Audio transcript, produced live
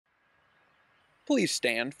Please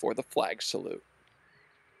stand for the flag salute.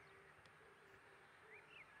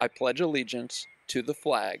 I pledge allegiance to the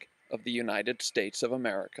flag of the United States of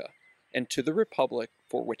America and to the republic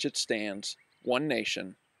for which it stands, one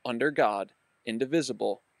nation, under God,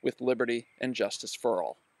 indivisible, with liberty and justice for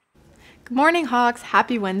all. Good morning, Hawks.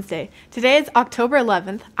 Happy Wednesday. Today is October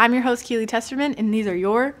 11th. I'm your host, Keely Testerman, and these are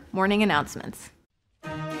your morning announcements.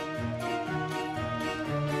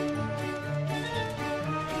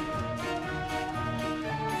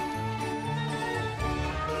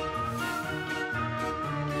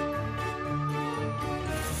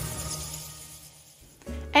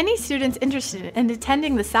 Any students interested in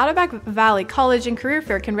attending the Saddleback Valley College and Career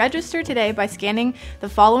Fair can register today by scanning the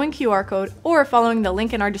following QR code or following the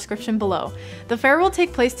link in our description below. The fair will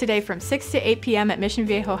take place today from 6 to 8 p.m. at Mission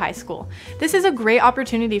Viejo High School. This is a great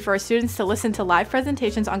opportunity for our students to listen to live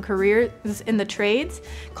presentations on careers in the trades,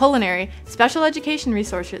 culinary, special education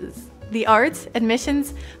resources, the arts,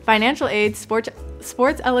 admissions, financial aid, sports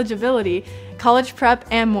eligibility, college prep,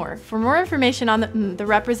 and more. For more information on the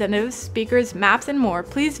representatives, speakers, maps, and more,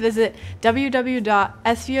 please visit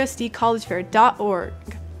www.svsdcollegefair.org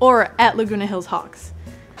or at Laguna Hills Hawks.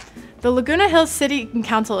 The Laguna Hills City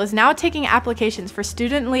Council is now taking applications for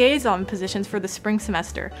student liaison positions for the spring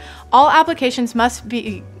semester. All applications must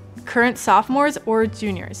be current sophomores or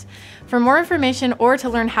juniors. For more information or to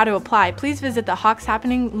learn how to apply, please visit the Hawks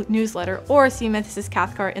Happening newsletter or see Mrs.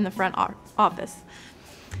 Cathcart in the front office.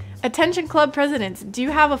 Attention club presidents, do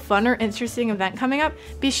you have a fun or interesting event coming up?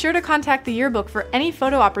 Be sure to contact the yearbook for any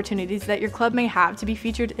photo opportunities that your club may have to be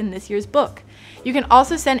featured in this year's book. You can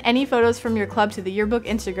also send any photos from your club to the yearbook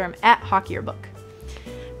Instagram at Hawk Yearbook.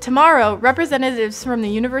 Tomorrow, representatives from the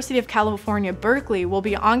University of California, Berkeley will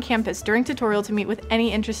be on campus during tutorial to meet with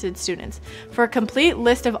any interested students. For a complete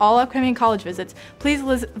list of all upcoming college visits, please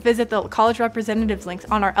visit the college representatives links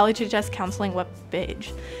on our LHHS counseling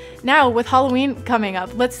webpage. Now, with Halloween coming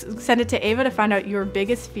up, let's send it to Ava to find out your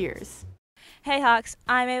biggest fears. Hey Hawks,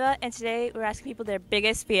 I'm Ava, and today we're asking people their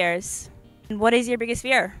biggest fears. And what is your biggest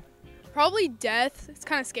fear? Probably death. It's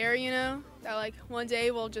kind of scary, you know, that like one day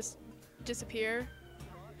we'll just disappear.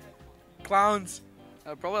 Clowns.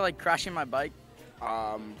 Probably like crashing my bike.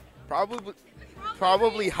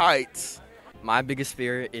 Probably heights. My biggest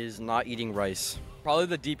fear is not eating rice. Probably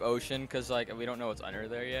the deep ocean, because like we don't know what's under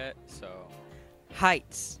there yet, so.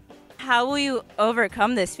 Heights. How will you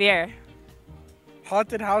overcome this fear?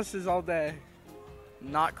 Haunted houses all day.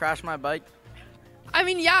 Not crash my bike. I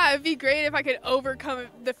mean, yeah, it'd be great if I could overcome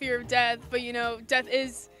the fear of death, but you know, death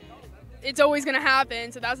is, it's always going to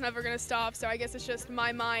happen, so that's never going to stop, so I guess it's just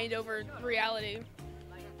my mind over reality.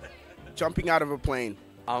 Jumping out of a plane.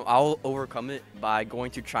 I'll overcome it by going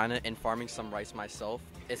to China and farming some rice myself.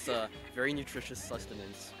 It's a very nutritious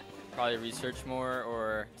sustenance. Probably research more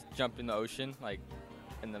or jump in the ocean, like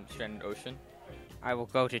in the stranded ocean. I will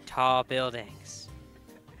go to tall buildings,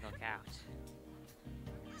 look out,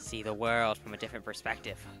 see the world from a different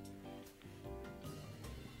perspective.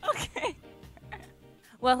 Okay.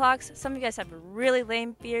 Well, Hawks, some of you guys have really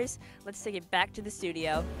lame fears. Let's take it back to the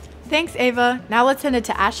studio. Thanks, Ava. Now let's send it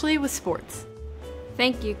to Ashley with sports.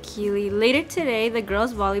 Thank you, Keely. Later today, the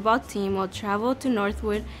girls volleyball team will travel to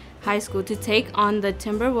Northwood High School to take on the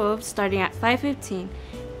Timberwolves starting at 5:15.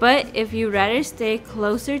 But if you'd rather stay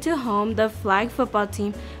closer to home, the flag football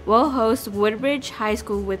team will host Woodbridge High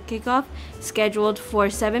School with kickoff scheduled for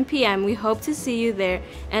 7 p.m. We hope to see you there.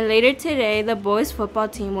 And later today, the boys football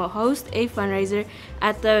team will host a fundraiser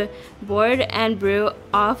at the Board and Brew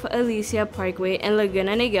off Alicia Parkway in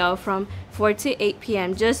Laguna Niguel from 4 to 8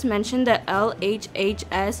 p.m. Just mention the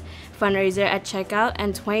LHHS fundraiser at checkout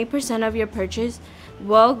and 20% of your purchase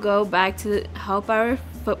will go back to help our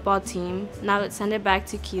football team. Now let's send it back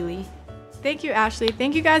to Keely. Thank you, Ashley.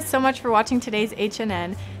 Thank you guys so much for watching today's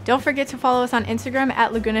HNN. Don't forget to follow us on Instagram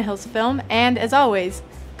at Laguna Hills Film, and as always,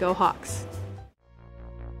 go Hawks.